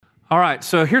All right,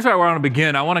 so here's where I want to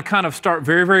begin. I want to kind of start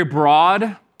very, very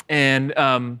broad and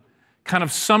kind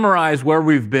of summarize where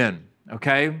we've been,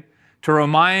 okay? To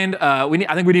remind, I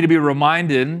think we need to be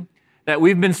reminded that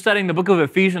we've been studying the book of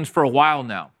Ephesians for a while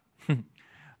now,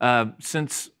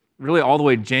 since really all the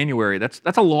way to January. That's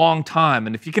a long time,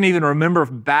 and if you can even remember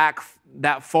back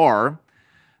that far,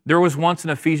 there was once in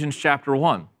Ephesians chapter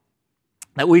 1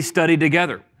 that we studied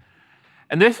together.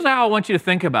 And this is how I want you to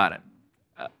think about it.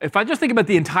 If I just think about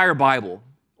the entire Bible,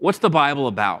 what's the Bible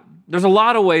about? There's a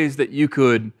lot of ways that you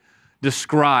could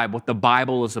describe what the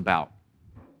Bible is about.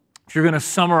 If you're going to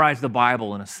summarize the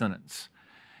Bible in a sentence,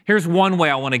 here's one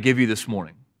way I want to give you this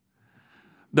morning.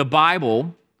 The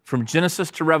Bible, from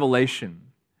Genesis to Revelation,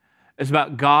 is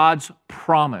about God's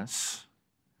promise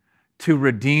to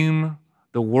redeem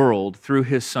the world through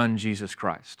His Son, Jesus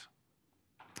Christ.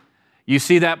 You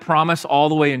see that promise all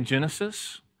the way in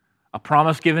Genesis, a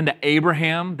promise given to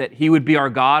Abraham that he would be our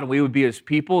God and we would be His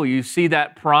people. You see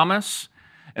that promise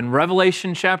in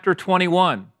Revelation chapter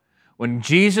 21, when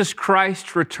Jesus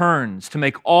Christ returns to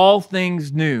make all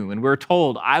things new, and we're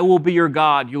told, I will be your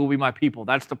God, you will be my people.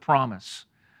 That's the promise.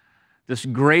 This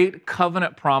great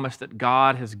covenant promise that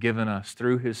God has given us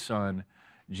through His Son,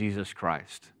 Jesus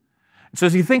Christ. So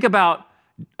as you think about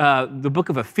the book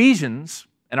of Ephesians,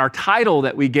 and our title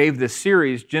that we gave this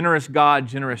series, Generous God,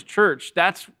 Generous Church,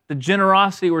 that's the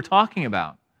generosity we're talking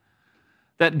about.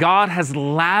 That God has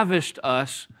lavished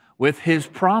us with His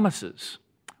promises,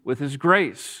 with His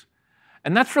grace.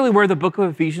 And that's really where the book of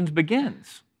Ephesians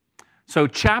begins. So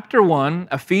chapter 1,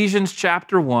 Ephesians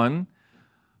chapter 1,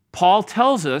 Paul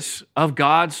tells us of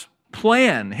God's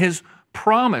plan, His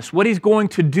promise, what He's going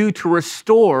to do to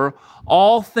restore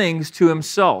all things to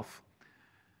Himself.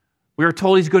 We are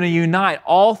told He's going to unite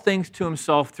all things to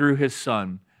Himself through His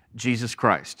Son, Jesus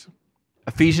Christ.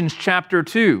 Ephesians chapter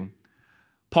 2,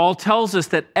 Paul tells us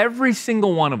that every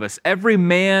single one of us, every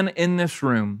man in this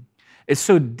room, is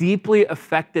so deeply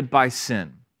affected by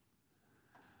sin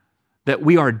that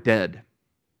we are dead.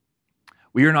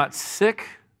 We are not sick.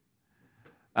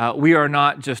 We are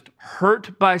not just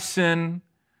hurt by sin,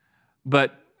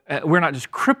 but we're not just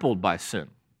crippled by sin.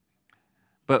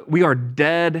 But we are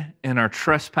dead in our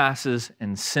trespasses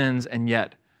and sins, and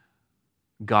yet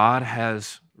God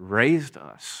has raised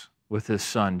us with His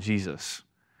Son, Jesus.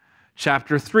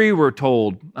 Chapter 3, we're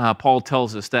told, Paul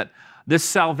tells us that this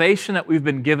salvation that we've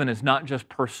been given is not just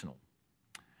personal.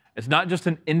 It's not just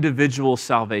an individual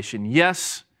salvation.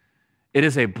 Yes, it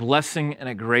is a blessing and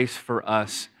a grace for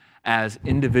us as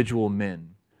individual men.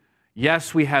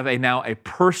 Yes, we have now a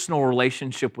personal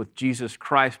relationship with Jesus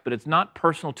Christ, but it's not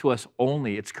personal to us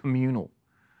only, it's communal.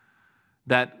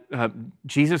 That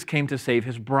Jesus came to save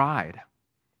His bride,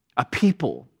 a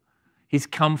people. He's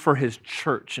come for His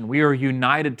church, and we are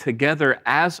united together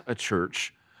as a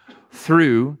church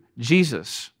through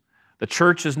Jesus. The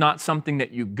church is not something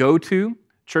that you go to.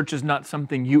 Church is not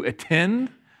something you attend.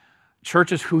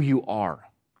 Church is who you are.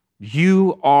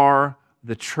 You are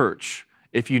the church.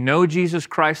 If you know Jesus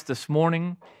Christ this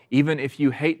morning, even if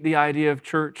you hate the idea of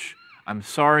church, I'm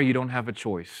sorry, you don't have a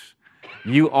choice.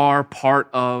 You are part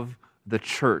of the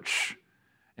church,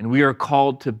 and we are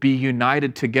called to be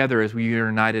united together as we are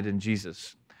united in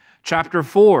Jesus. Chapter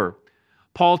 4,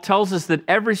 Paul tells us that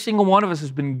every single one of us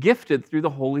has been gifted through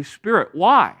the Holy Spirit.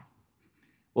 Why?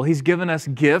 Well, He's given us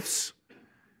gifts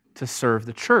to serve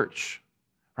the church,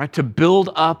 right? To build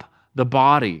up the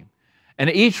body. And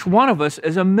each one of us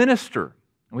is a minister.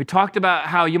 And we talked about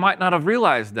how you might not have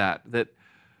realized that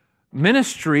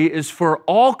ministry is for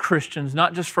all Christians,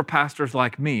 not just for pastors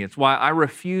like me. It's why I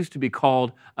refuse to be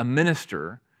called a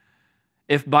minister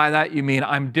if by that you mean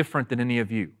I'm different than any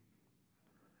of you.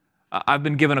 I've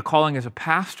been given a calling as a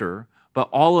pastor, but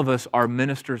all of us are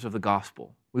ministers of the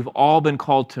gospel. We've all been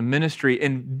called to ministry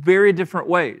in very different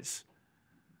ways.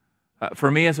 For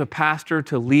me as a pastor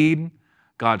to lead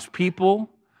God's people,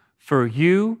 for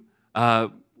you,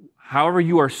 however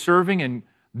you are serving in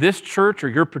this church or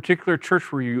your particular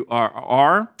church where you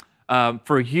are,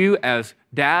 for you as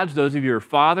dads, those of you who are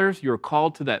fathers, you are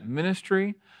called to that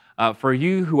ministry. For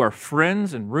you who are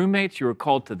friends and roommates, you are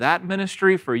called to that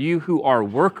ministry. For you who are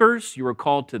workers, you are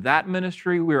called to that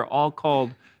ministry. We are all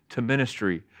called to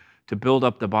ministry to build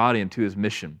up the body and to His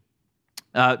mission.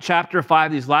 Chapter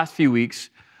 5, these last few weeks,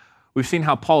 we've seen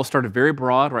how Paul started very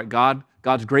broad, right?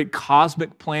 God's great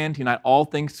cosmic plan to unite all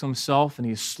things to Himself, and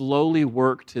He's slowly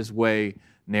worked His way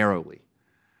narrowly.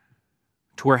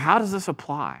 To where, how does this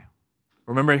apply?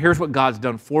 Remember, here's what God's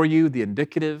done for you. The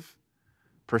indicative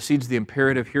precedes the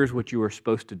imperative. Here's what you are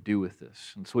supposed to do with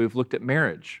this. And so we've looked at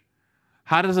marriage.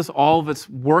 How does this all of its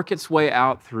work its way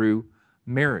out through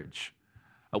marriage?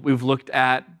 We've looked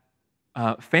at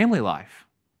family life?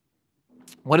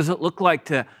 What does it look like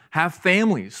to have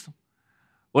families?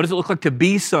 What does it look like to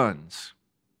be sons?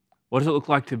 What does it look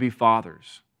like to be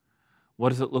fathers? What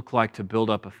does it look like to build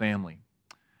up a family?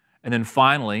 And then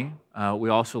finally, we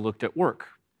also looked at work.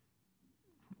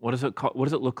 What does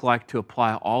it look like to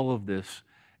apply all of this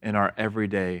in our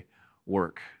everyday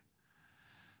work?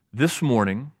 This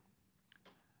morning,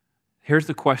 here's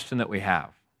the question that we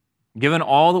have. Given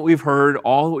all that we've heard,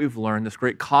 all that we've learned, this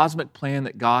great cosmic plan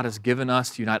that God has given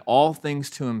us to unite all things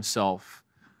to Himself,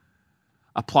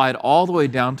 applied all the way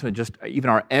down to just even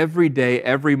our everyday,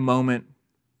 every moment,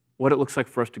 what it looks like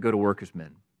for us to go to work as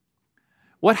men.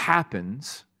 What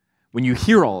happens when you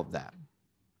hear all of that,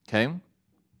 okay?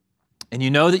 And you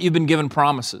know that you've been given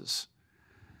promises,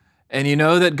 and you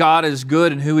know that God is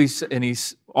good and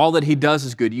He's all that He does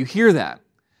is good. You hear that.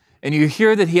 And you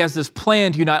hear that He has this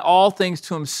plan to unite all things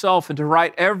to Himself and to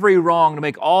right every wrong, to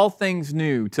make all things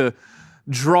new, to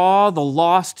draw the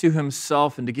lost to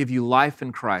Himself and to give you life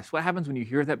in Christ. What happens when you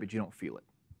hear that but you don't feel it?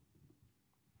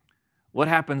 What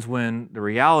happens when the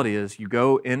reality is you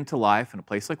go into life in a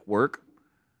place like work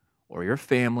or your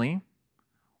family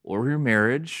or your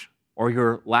marriage or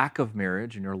your lack of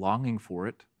marriage and your longing for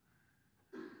it,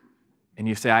 and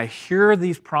you say, I hear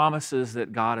these promises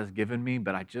that God has given me,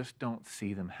 but I just don't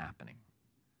see them happening.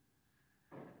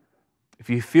 If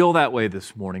you feel that way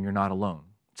this morning, you're not alone.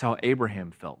 It's how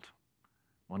Abraham felt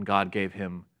when God gave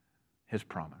him his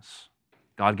promise.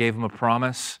 God gave him a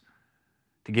promise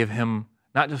to give him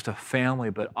not just a family,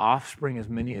 but offspring as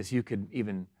many as you could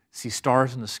even see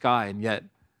stars in the sky, and yet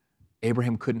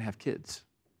Abraham couldn't have kids.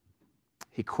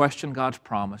 He questioned God's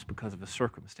promise because of a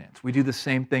circumstance. We do the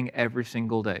same thing every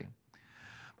single day.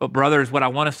 But brothers, what I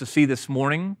want us to see this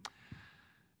morning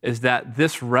is that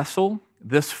this wrestle,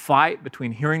 this fight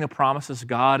between hearing the promises of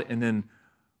God and then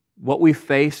what we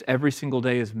face every single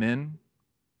day as men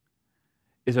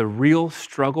is a real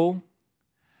struggle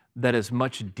that is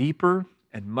much deeper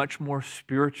and much more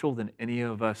spiritual than any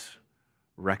of us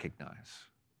recognize.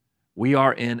 We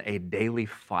are in a daily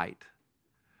fight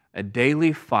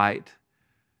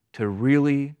to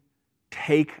really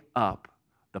take up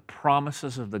the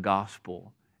promises of the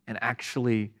gospel and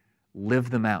actually live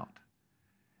them out.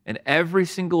 And every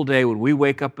single day when we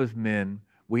wake up as men,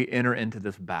 we enter into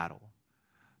this battle.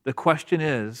 The question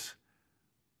is,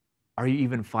 are you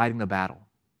even fighting the battle?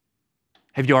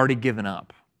 Have you already given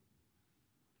up?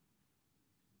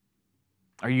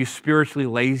 Are you spiritually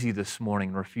lazy this morning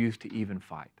and refuse to even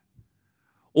fight?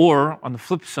 Or, on the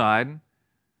flip side,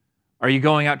 are you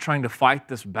going out trying to fight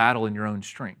this battle in your own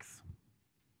strength?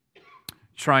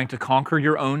 Trying to conquer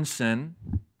your own sin,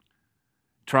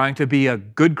 trying to be a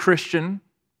good Christian,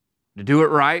 to do it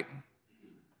right,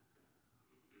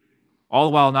 all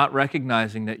the while not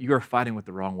recognizing that you are fighting with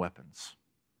the wrong weapons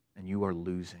and you are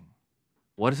losing.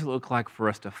 What does it look like for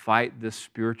us to fight this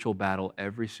spiritual battle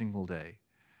every single day?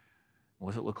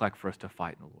 What does it look like for us to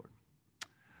fight in the Lord?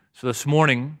 So this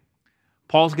morning,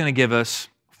 Paul's going to give us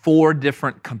 4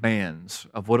 different commands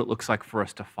of what it looks like for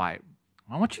us to fight.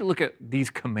 I want you to look at these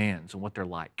commands and what they're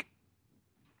like,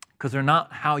 because they're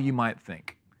not how you might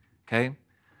think, okay?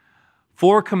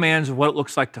 4 commands of what it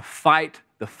looks like to fight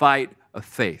the fight of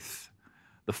faith.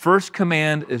 The first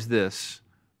command is this: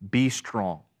 be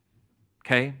strong,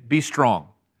 okay? Be strong.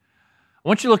 I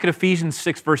want you to look at Ephesians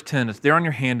 6, verse 10. It's there on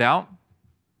your handout.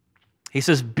 He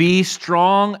says, be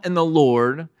strong in the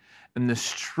Lord and the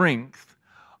strength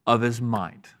of His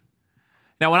might.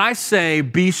 Now, when I say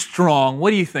be strong,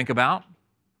 what do you think about?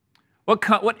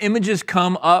 What images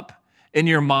come up in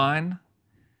your mind? Have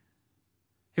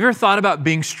you ever thought about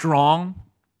being strong?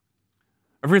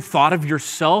 Have you ever thought of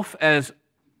yourself as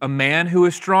a man who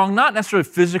is strong? Not necessarily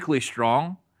physically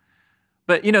strong,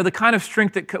 but the kind of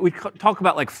strength that we talk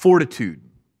about, like fortitude,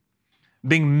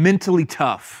 being mentally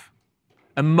tough,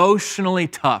 emotionally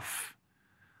tough,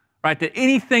 right? That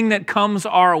anything that comes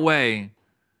our way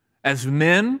as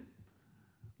men,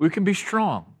 we can be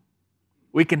strong.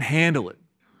 We can handle it.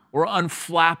 We're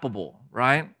unflappable,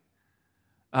 right?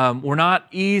 We're not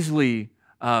easily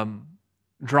drawn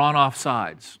off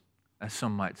sides, as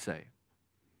some might say.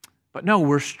 But no,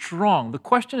 we're strong. The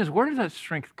question is, where does that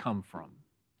strength come from?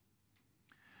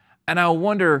 And I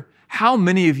wonder how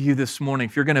many of you this morning,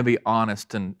 if you're going to be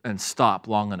honest and stop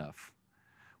long enough,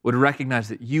 would recognize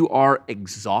that you are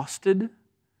exhausted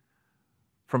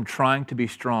from trying to be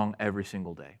strong every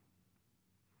single day.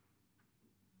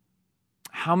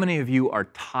 How many of you are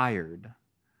tired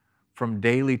from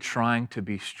daily trying to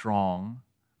be strong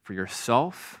for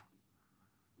yourself,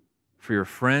 for your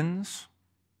friends,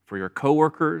 for your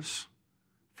coworkers,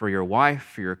 for your wife,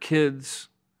 for your kids?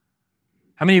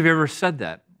 How many of you have ever said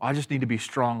that? I just need to be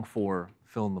strong for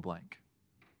fill in the blank.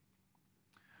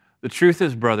 The truth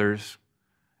is, brothers,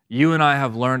 you and I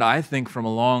have learned, I think, from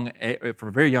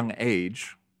a very young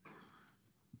age,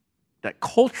 that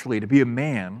culturally to be a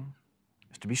man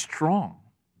is to be strong,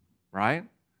 right?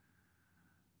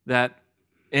 That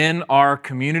in our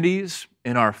communities,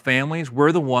 in our families,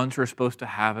 we're the ones who are supposed to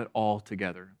have it all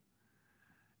together.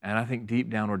 And I think deep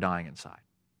down we're dying inside.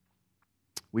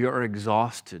 We are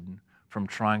exhausted from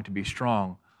trying to be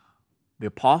strong. The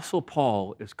Apostle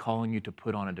Paul is calling you to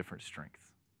put on a different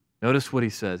strength. Notice what he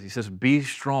says. He says, be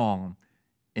strong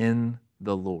in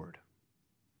the Lord.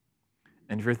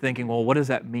 And if you're thinking, well, what does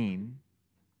that mean?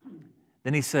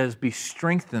 Then he says, be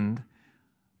strengthened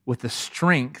with the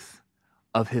strength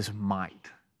of his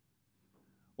might.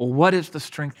 Well, what is the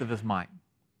strength of his might?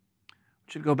 I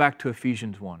want you to go back to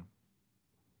Ephesians 1.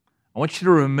 I want you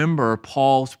to remember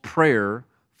Paul's prayer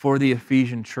for the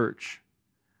Ephesian church.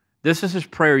 This is his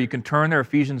prayer. You can turn there,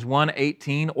 Ephesians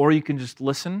 1:18, or you can just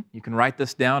listen. You can write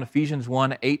this down, Ephesians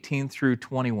 1:18 through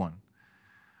 21.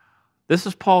 This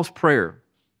is Paul's prayer.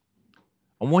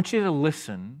 I want you to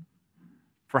listen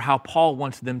for how Paul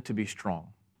wants them to be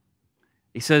strong.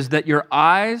 He says that your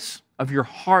eyes of your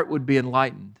heart would be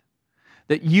enlightened,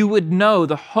 that you would know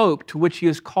the hope to which he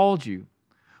has called you.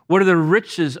 What are the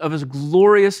riches of his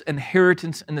glorious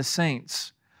inheritance in the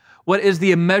saints? What is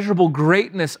the immeasurable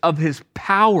greatness of his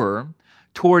power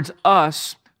towards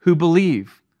us who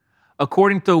believe?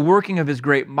 According to the working of his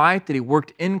great might that he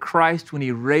worked in Christ when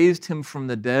he raised him from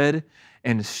the dead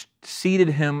and seated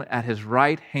him at his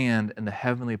right hand in the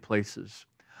heavenly places,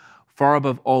 far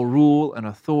above all rule and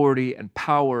authority and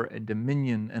power and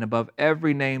dominion, and above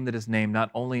every name that is named,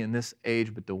 not only in this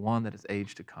age, but the one that is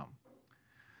age to come.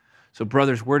 So,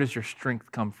 brothers, where does your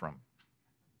strength come from?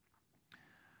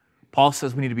 Paul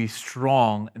says we need to be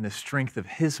strong in the strength of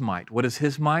his might. What is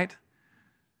his might?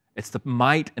 It's the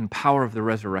might and power of the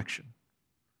resurrection.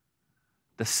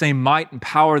 The same might and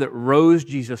power that rose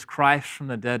Jesus Christ from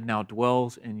the dead now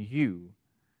dwells in you.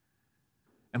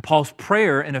 And Paul's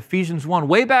prayer in Ephesians 1,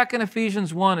 way back in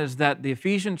Ephesians 1, is that the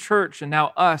Ephesian church and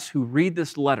now us who read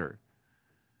this letter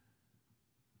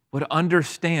would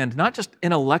understand, not just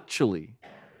intellectually,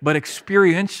 but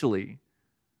experientially,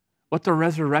 what the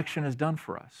resurrection has done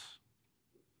for us.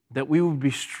 That we would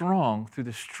be strong through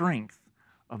the strength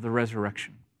of the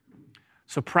resurrection.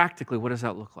 So practically, what does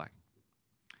that look like?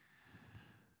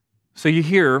 So you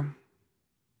hear,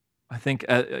 I think,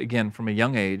 again, from a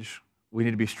young age, we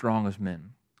need to be strong as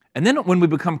men. And then when we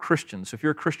become Christians, so if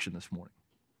you're a Christian this morning,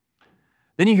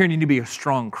 then you hear you need to be a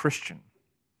strong Christian,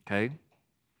 okay?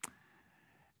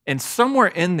 And somewhere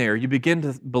in there, you begin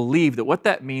to believe that what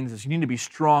that means is you need to be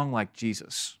strong like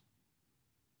Jesus.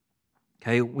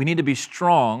 Okay, we need to be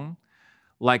strong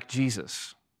like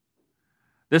Jesus.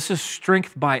 This is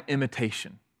strength by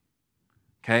imitation.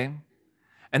 Okay?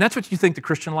 And that's what you think the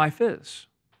Christian life is.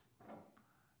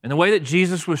 And the way that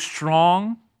Jesus was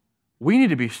strong, we need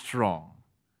to be strong.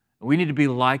 We need to be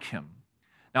like him.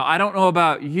 Now, I don't know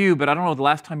about you, but I don't know the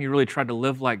last time you really tried to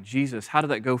live like Jesus. How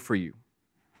did that go for you?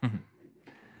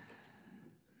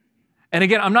 And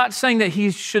again, I'm not saying that we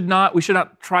should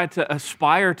not try to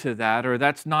aspire to that, or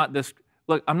that's not this.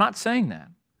 Look, I'm not saying that.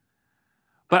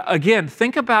 But again,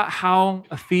 think about how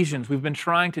Ephesians, we've been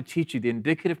trying to teach you, the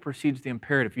indicative precedes the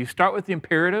imperative. If you start with the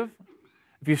imperative,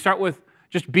 if you start with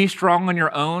just be strong on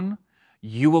your own,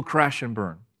 you will crash and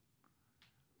burn.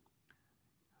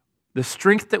 The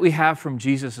strength that we have from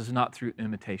Jesus is not through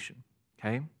imitation,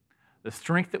 okay? The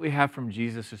strength that we have from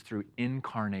Jesus is through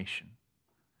incarnation.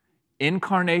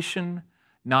 Incarnation,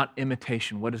 not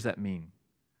imitation. What does that mean?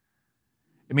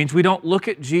 It means we don't look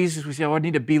at Jesus, we say, oh, I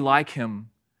need to be like him.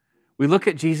 We look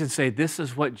at Jesus and say, this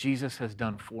is what Jesus has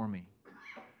done for me.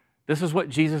 This is what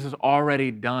Jesus has already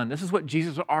done. This is what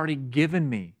Jesus has already given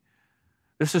me.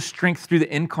 This is strength through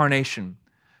the incarnation.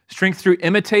 Strength through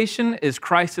imitation is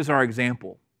Christ as our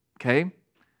example, okay?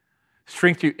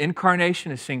 Strength through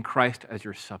incarnation is seeing Christ as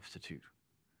your substitute.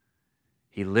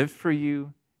 He lived for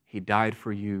you. He died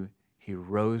for you. He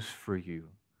rose for you.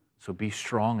 So be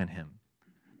strong in him.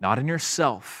 Not in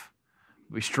yourself.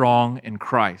 Be strong in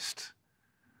Christ.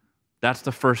 That's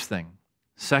the first thing.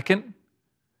 Second,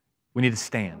 we need to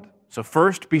stand. So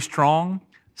first, be strong.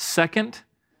 Second,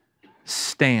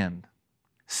 stand.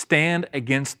 Stand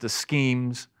against the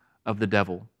schemes of the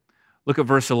devil. Look at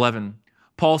verse 11.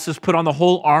 Paul says, put on the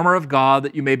whole armor of God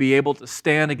that you may be able to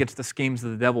stand against the schemes of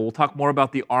the devil. We'll talk more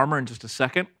about the armor in just a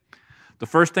second. The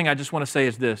first thing I just want to say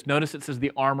is this. Notice it says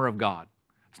the armor of God.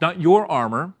 It's not your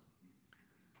armor.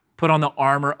 Put on the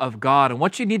armor of God. And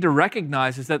what you need to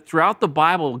recognize is that throughout the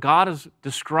Bible, God is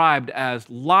described as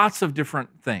lots of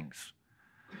different things.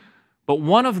 But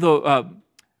one of the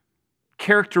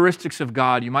characteristics of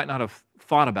God you might not have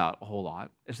thought about a whole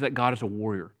lot is that God is a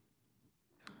warrior.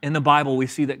 In the Bible, we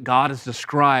see that God is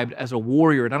described as a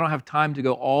warrior, and I don't have time to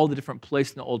go all the different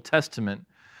places in the Old Testament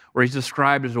where he's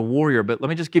described as a warrior, but let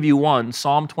me just give you one,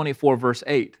 Psalm 24, verse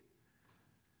 8.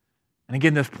 And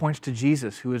again, this points to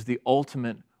Jesus, who is the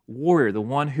ultimate warrior, the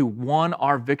one who won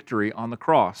our victory on the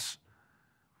cross.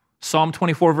 Psalm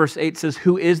 24, verse 8 says,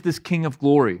 "Who is this King of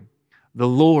glory? The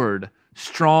Lord,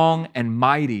 strong and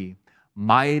mighty,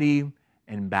 mighty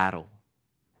in battle."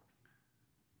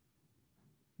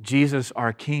 Jesus,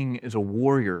 our King, is a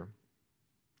warrior.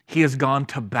 He has gone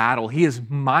to battle. He is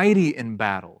mighty in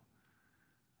battle.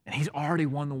 And he's already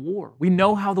won the war. We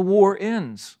know how the war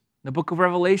ends in the book of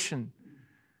Revelation.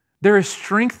 There is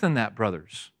strength in that,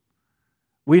 brothers.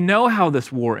 We know how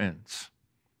this war ends.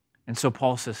 And so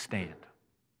Paul says, stand.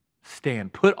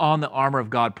 Stand. Put on the armor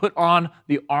of God. Put on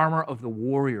the armor of the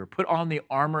warrior. Put on the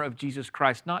armor of Jesus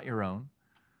Christ, not your own.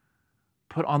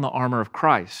 Put on the armor of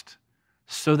Christ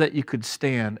so that you could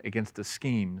stand against the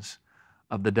schemes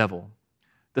of the devil.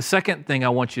 The second thing I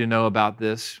want you to know about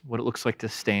this, what it looks like to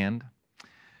stand,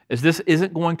 is this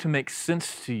isn't going to make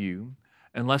sense to you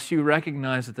unless you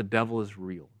recognize that the devil is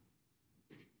real.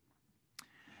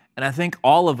 And I think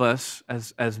all of us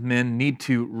as men need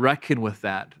to reckon with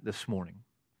that this morning.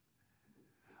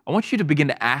 I want you to begin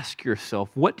to ask yourself,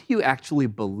 what do you actually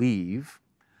believe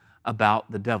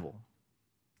about the devil?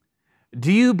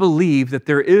 Do you believe that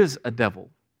there is a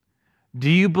devil? Do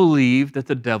you believe that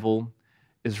the devil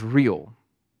is real?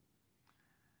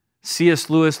 C.S.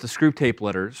 Lewis, The Screwtape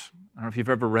Letters, I don't know if you've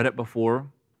ever read it before.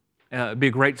 It'd be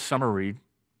a great summer read.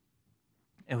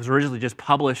 It was originally just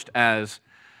published as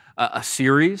a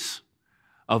series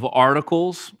of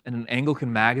articles in an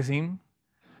Anglican magazine.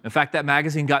 In fact, that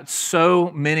magazine got so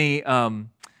many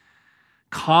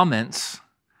comments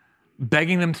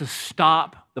begging them to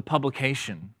stop the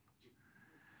publication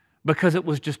because it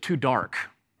was just too dark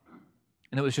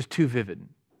and it was just too vivid.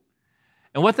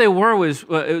 And what they were was,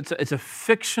 it's a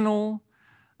fictional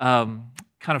kind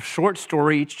of short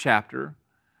story, each chapter,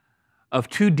 of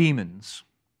two demons,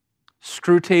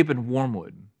 Screwtape and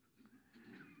Wormwood,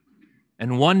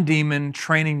 and one demon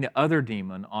training the other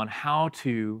demon on how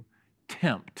to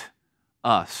tempt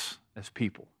us as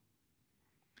people.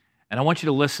 And I want you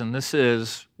to listen. This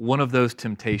is one of those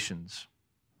temptations.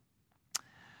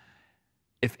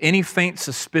 If any faint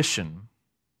suspicion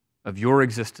of your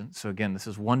existence, so again, this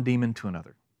is one demon to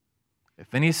another.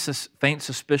 If any faint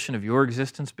suspicion of your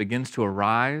existence begins to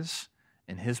arise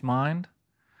in his mind,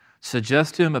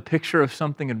 suggest to him a picture of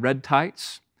something in red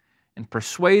tights and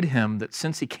persuade him that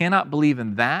since he cannot believe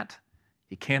in that,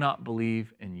 he cannot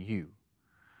believe in you.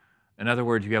 In other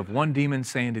words, you have one demon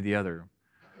saying to the other,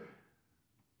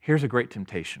 here's a great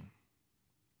temptation.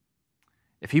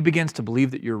 If he begins to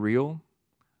believe that you're real,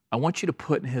 I want you to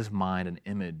put in his mind an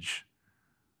image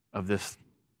of this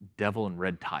devil in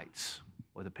red tights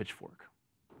with a pitchfork.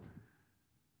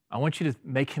 I want you to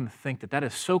make him think that that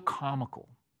is so comical,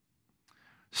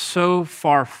 so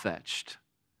far-fetched,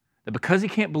 that because he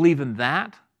can't believe in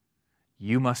that,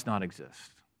 you must not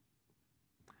exist.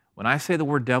 When I say the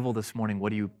word devil this morning, what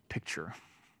do you picture?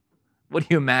 What do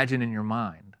you imagine in your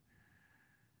mind?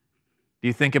 Do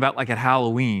you think about, like at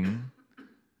Halloween,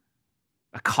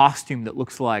 a costume that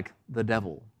looks like the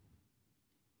devil,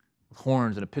 with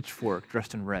horns and a pitchfork,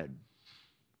 dressed in red?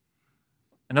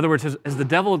 In other words, has the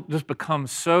devil just become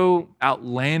so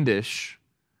outlandish,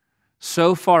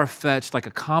 so far-fetched, like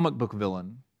a comic book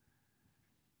villain,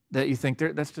 that you think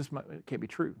that's just, it can't be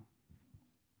true?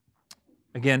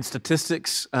 Again,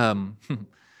 statistics,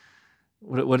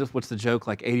 what's the joke?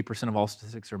 Like 80% of all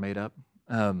statistics are made up.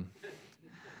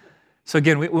 So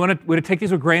again, we want to take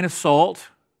these with a grain of salt,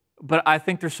 but I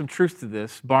think there's some truth to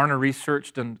this. Barna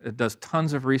Research does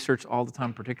tons of research all the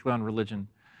time, particularly on religion.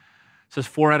 It says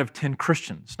 4 out of 10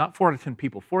 Christians, not 4 out of 10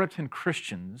 people, 4 out of 10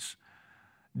 Christians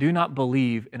do not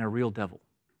believe in a real devil.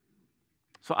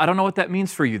 So I don't know what that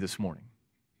means for you this morning.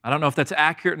 I don't know if that's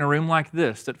accurate in a room like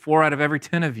this, that 4 out of every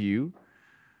 10 of you,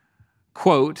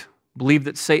 quote, believe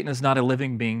that Satan is not a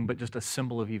living being, but just a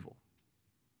symbol of evil.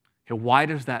 Okay, why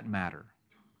does that matter?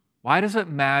 Why does it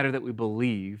matter that we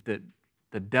believe that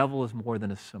the devil is more than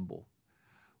a symbol?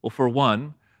 Well, for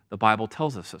one, the Bible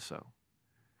tells us so.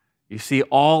 You see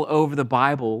all over the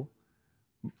Bible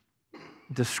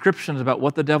descriptions about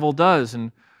what the devil does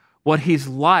and what he's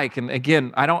like. And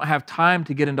again, I don't have time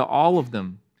to get into all of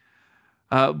them.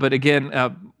 But again,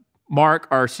 Mark,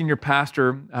 our senior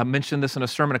pastor, mentioned this in a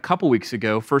sermon a couple weeks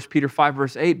ago, 1 Peter 5,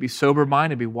 verse 8, be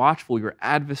sober-minded, be watchful. Your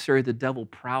adversary, the devil,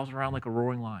 prowls around like a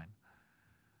roaring lion.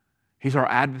 He's our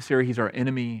adversary, he's our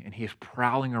enemy, and he is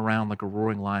prowling around like a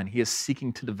roaring lion. He is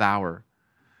seeking to devour.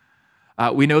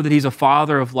 We know that he's a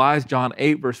father of lies, John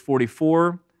 8, verse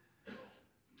 44.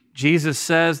 Jesus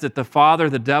says that the father,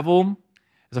 the devil,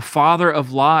 is a father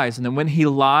of lies. And then when he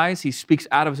lies, he speaks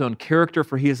out of his own character,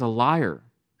 for he is a liar.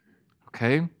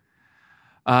 Okay?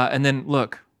 And then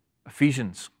look,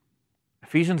 Ephesians.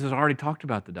 Ephesians has already talked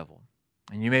about the devil.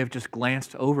 And you may have just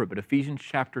glanced over it, but Ephesians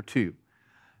chapter 2.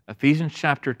 Ephesians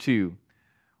chapter 2,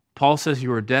 Paul says,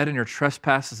 you are dead in your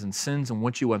trespasses and sins in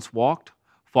which you once walked,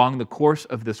 following the course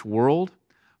of this world,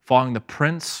 following the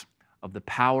prince of the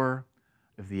power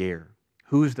of the air.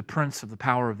 Who is the prince of the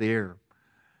power of the air?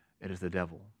 It is the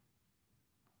devil.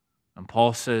 And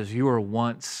Paul says, you were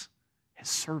once his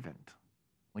servant.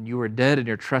 When you were dead in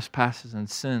your trespasses and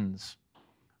sins,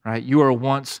 right? You were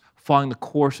once following the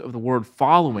course of the world,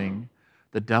 following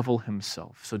the devil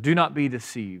himself. So do not be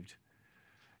deceived.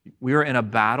 We are in a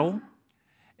battle,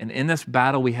 and in this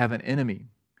battle we have an enemy.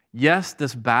 Yes,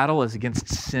 this battle is against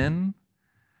sin,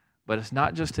 but it's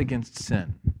not just against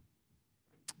sin.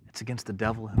 It's against the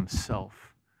devil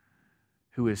himself,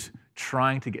 who is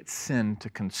trying to get sin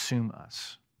to consume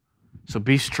us. So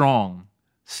be strong.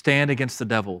 Stand against the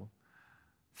devil.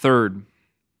 Third,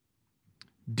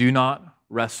 do not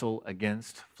wrestle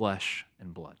against flesh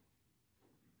and blood.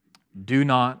 Do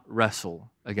not wrestle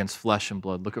against flesh and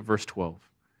blood. Look at verse 12.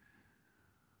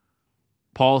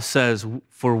 Paul says,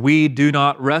 for we do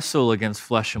not wrestle against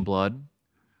flesh and blood,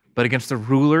 but against the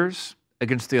rulers,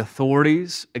 against the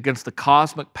authorities, against the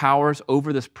cosmic powers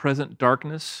over this present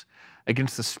darkness,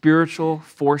 against the spiritual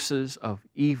forces of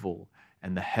evil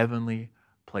in the heavenly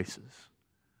places.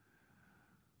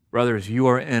 Brothers, you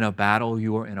are in a battle,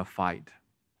 you are in a fight.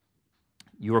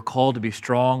 You are called to be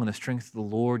strong in the strength of the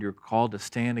Lord. You're called to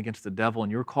stand against the devil,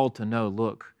 and you're called to know,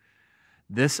 look,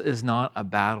 this is not a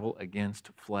battle against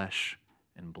flesh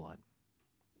and blood.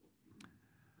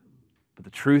 But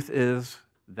the truth is,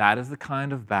 that is the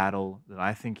kind of battle that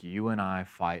I think you and I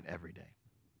fight every day.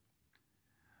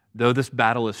 Though this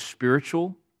battle is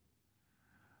spiritual,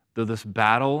 though this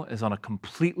battle is on a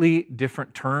completely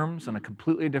different terms, on a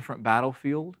completely different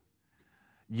battlefield,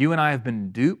 you and I have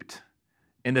been duped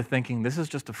into thinking this is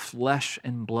just a flesh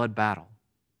and blood battle.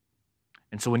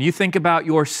 And so when you think about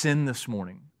your sin this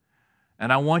morning,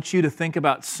 and I want you to think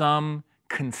about some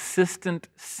consistent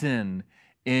sin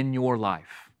in your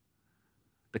life,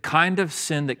 the kind of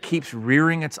sin that keeps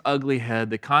rearing its ugly head,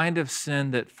 the kind of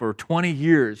sin that for 20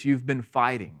 years you've been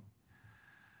fighting.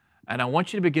 And I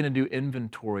want you to begin to do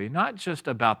inventory, not just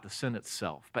about the sin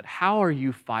itself, but how are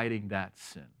you fighting that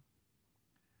sin?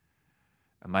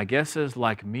 And my guess is,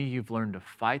 like me, you've learned to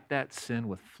fight that sin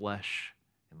with flesh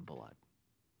and blood.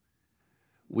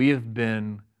 We have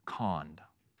been conned.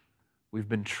 We've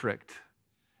been tricked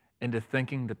into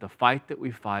thinking that the fight that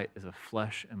we fight is a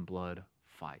flesh and blood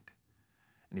fight.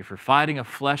 And if you're fighting a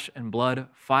flesh and blood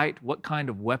fight, what kind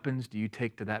of weapons do you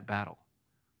take to that battle?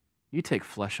 You take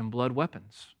flesh and blood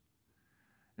weapons.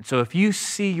 And so if you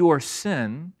see your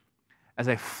sin as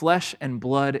a flesh and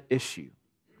blood issue,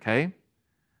 okay,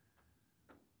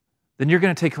 then you're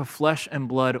going to take a flesh and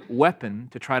blood weapon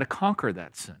to try to conquer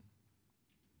that sin.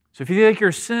 So if you think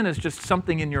your sin is just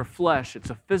something in your flesh, it's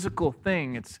a physical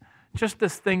thing, it's just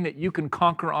this thing that you can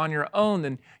conquer on your own,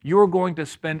 then you're going to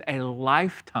spend a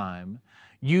lifetime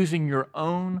using your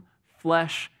own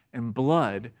flesh and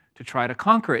blood to try to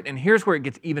conquer it. And here's where it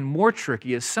gets even more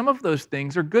tricky, is some of those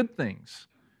things are good things.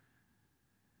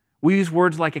 We use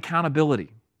words like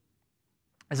accountability.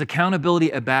 Is accountability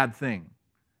a bad thing?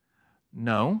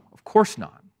 No, of course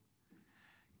not.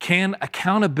 Can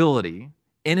accountability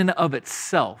in and of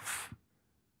itself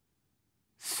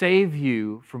save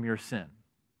you from your sin?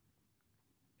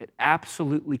 It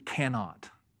absolutely cannot.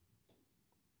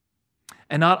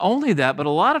 And not only that, but a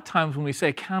lot of times when we say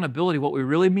accountability, what we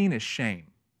really mean is shame.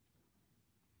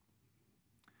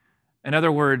 In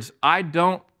other words,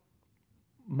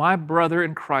 my brother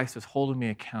in Christ is holding me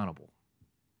accountable.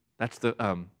 That's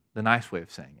the nice way of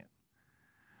saying it.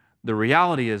 The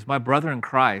reality is, my brother in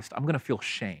Christ, I'm going to feel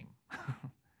shame.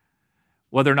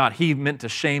 Whether or not he meant to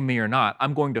shame me or not,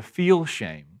 I'm going to feel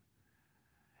shame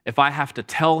if I have to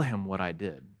tell him what I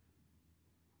did.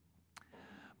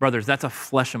 Brothers, that's a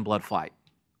flesh and blood fight.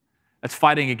 That's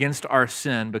fighting against our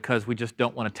sin because we just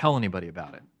don't want to tell anybody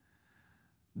about it.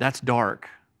 That's dark.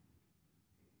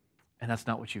 And that's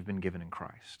not what you've been given in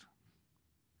Christ.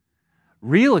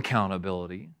 Real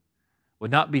accountability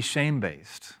would not be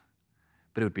shame-based,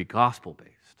 but it would be gospel-based.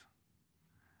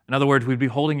 In other words, we'd be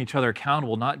holding each other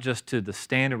accountable not just to the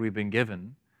standard we've been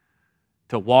given,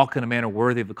 to walk in a manner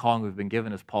worthy of the calling we've been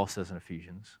given, as Paul says in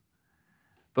Ephesians,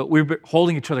 but we're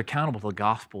holding each other accountable to the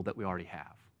gospel that we already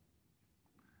have.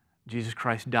 Jesus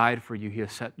Christ died for you. He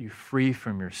has set you free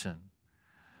from your sin.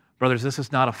 Brothers, this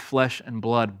is not a flesh and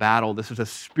blood battle. This is a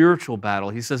spiritual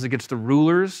battle. He says against the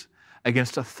rulers,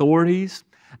 against authorities,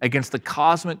 against the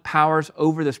cosmic powers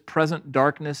over this present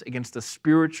darkness, against the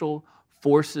spiritual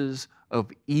forces of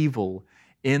evil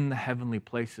in the heavenly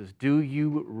places. Do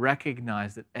you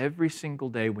recognize that every single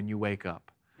day when you wake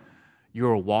up, you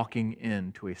are walking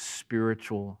into a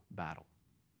spiritual battle?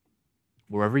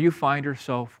 Wherever you find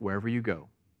yourself, wherever you go.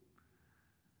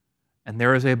 And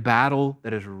there is a battle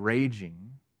that is raging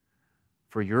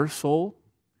for your soul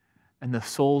and the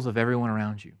souls of everyone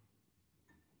around you.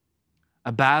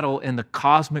 A battle in the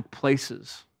cosmic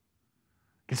places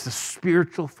against the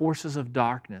spiritual forces of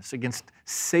darkness, against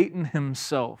Satan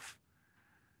himself,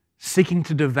 seeking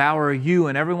to devour you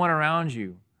and everyone around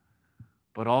you,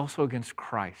 but also against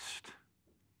Christ,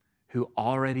 who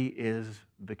already is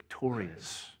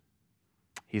victorious.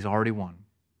 He's already won.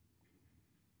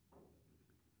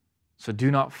 So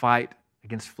do not fight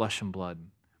against flesh and blood,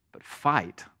 but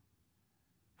fight.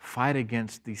 Fight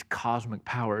against these cosmic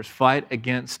powers. Fight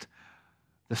against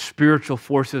the spiritual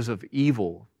forces of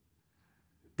evil.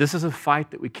 This is a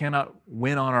fight that we cannot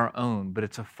win on our own, but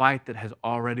it's a fight that has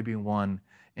already been won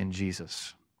in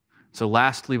Jesus. So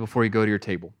lastly, before you go to your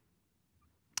table,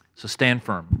 so stand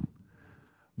firm.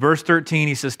 Verse 13,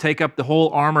 he says, take up the whole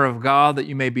armor of God that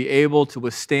you may be able to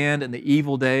withstand in the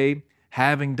evil day,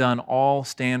 having done all,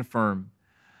 stand firm.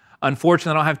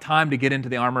 Unfortunately, I don't have time to get into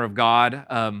the armor of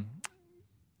God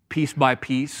piece by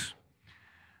piece.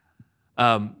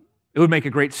 It would make a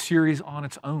great series on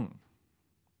its own.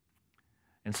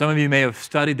 And some of you may have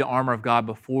studied the armor of God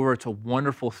before. It's a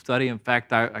wonderful study. In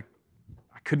fact, I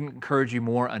couldn't encourage you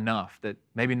more enough that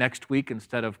maybe next week,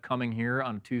 instead of coming here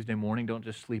on Tuesday morning, don't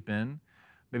just sleep in.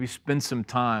 Maybe spend some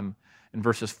time in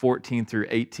verses 14 through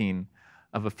 18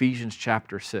 of Ephesians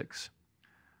chapter 6.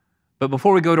 But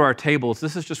before we go to our tables,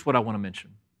 this is just what I want to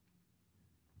mention.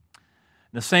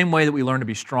 In the same way that we learn to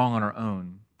be strong on our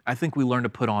own, I think we learn to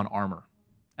put on armor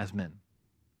as men.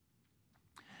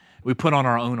 We put on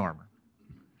our own armor.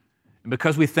 And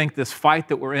because we think this fight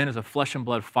that we're in is a flesh and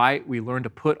blood fight, we learn to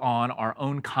put on our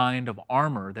own kind of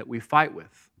armor that we fight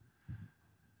with.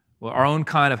 Well, our own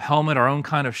kind of helmet, our own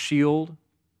kind of shield,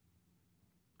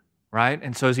 right?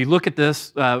 And so as you look at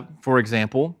this, for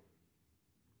example,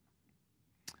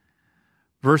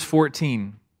 verse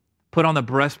 14, put on the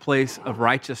breastplate of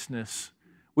righteousness.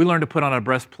 We learn to put on a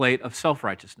breastplate of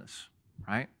self-righteousness,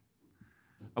 right?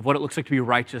 Of what it looks like to be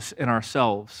righteous in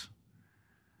ourselves.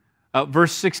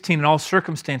 Verse 16, in all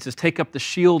circumstances, take up the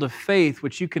shield of faith,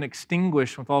 which you can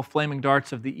extinguish with all flaming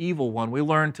darts of the evil one. We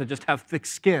learn to just have thick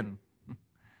skin,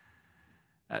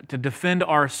 to defend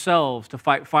ourselves, to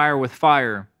fight fire with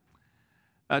fire,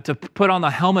 to put on the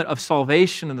helmet of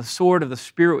salvation and the sword of the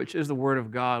Spirit, which is the Word of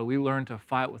God. We learn to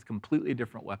fight with completely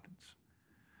different weapons.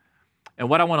 And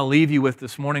what I want to leave you with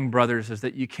this morning, brothers, is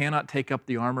that you cannot take up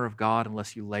the armor of God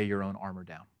unless you lay your own armor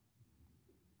down.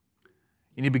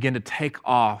 You need to begin to take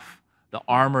off the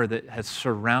armor that has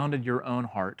surrounded your own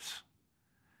hearts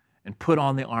and put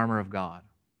on the armor of God.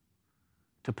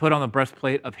 To put on the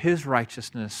breastplate of His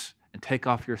righteousness and take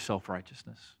off your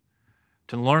self-righteousness.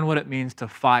 To learn what it means to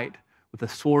fight with the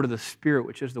sword of the Spirit,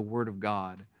 which is the Word of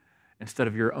God, instead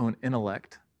of your own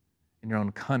intellect and your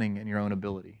own cunning and your own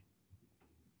ability.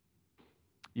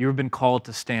 You've been called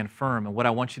to stand firm, and what I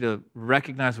want you to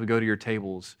recognize when we go to your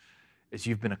tables is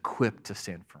you've been equipped to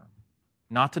stand firm.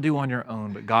 Not to do on your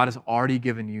own, but God has already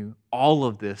given you all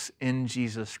of this in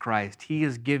Jesus Christ. He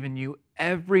has given you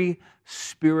every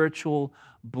spiritual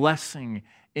blessing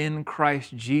in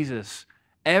Christ Jesus.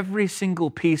 Every single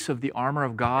piece of the armor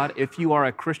of God, if you are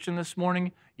a Christian this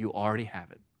morning, you already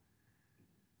have it.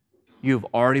 You've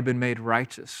already been made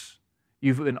righteous.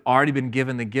 You've already been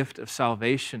given the gift of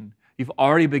salvation. You've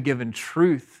already been given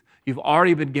truth. You've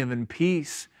already been given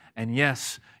peace. And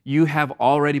yes, you have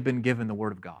already been given the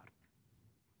Word of God.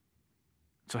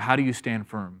 So how do you stand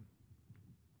firm?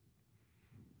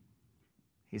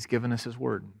 He's given us His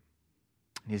Word.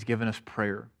 He's given us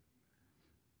prayer.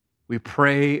 We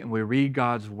pray and we read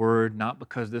God's Word not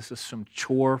because this is some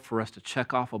chore for us to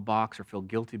check off a box or feel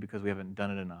guilty because we haven't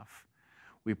done it enough.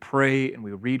 We pray and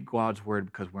we read God's Word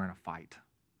because we're in a fight.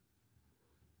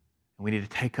 And we need to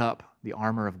take up the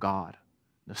armor of God,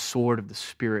 the sword of the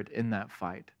Spirit in that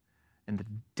fight, and to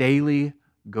daily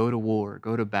go to war,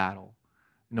 go to battle,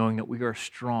 knowing that we are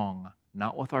strong,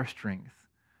 not with our strength,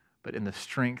 but in the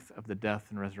strength of the death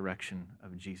and resurrection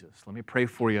of Jesus. Let me pray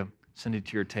for you. Send it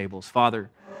to your tables.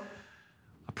 Father,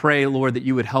 I pray, Lord, that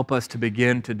you would help us to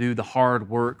begin to do the hard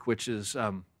work, which is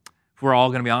if we're all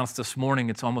going to be honest this morning,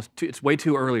 it's way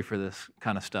too early for this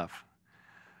kind of stuff.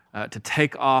 To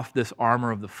take off this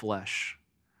armor of the flesh,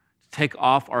 to take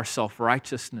off our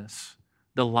self-righteousness,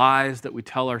 the lies that we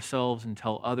tell ourselves and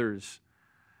tell others,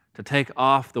 to take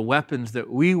off the weapons that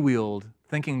we wield,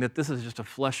 thinking that this is just a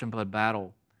flesh and blood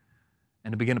battle,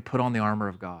 and to begin to put on the armor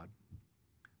of God.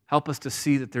 Help us to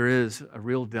see that there is a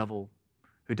real devil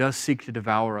who does seek to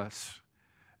devour us.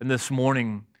 And this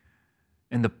morning,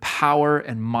 in the power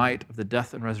and might of the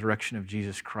death and resurrection of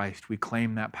Jesus Christ, we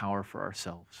claim that power for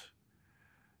ourselves.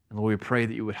 And Lord, we pray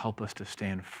that you would help us to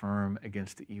stand firm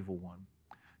against the evil one,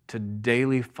 to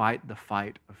daily fight the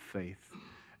fight of faith,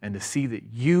 and to see that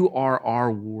you are our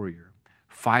warrior,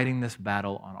 fighting this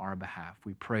battle on our behalf.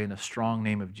 We pray in the strong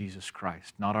name of Jesus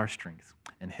Christ, not our strength,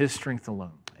 and his strength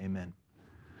alone. Amen.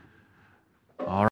 All right.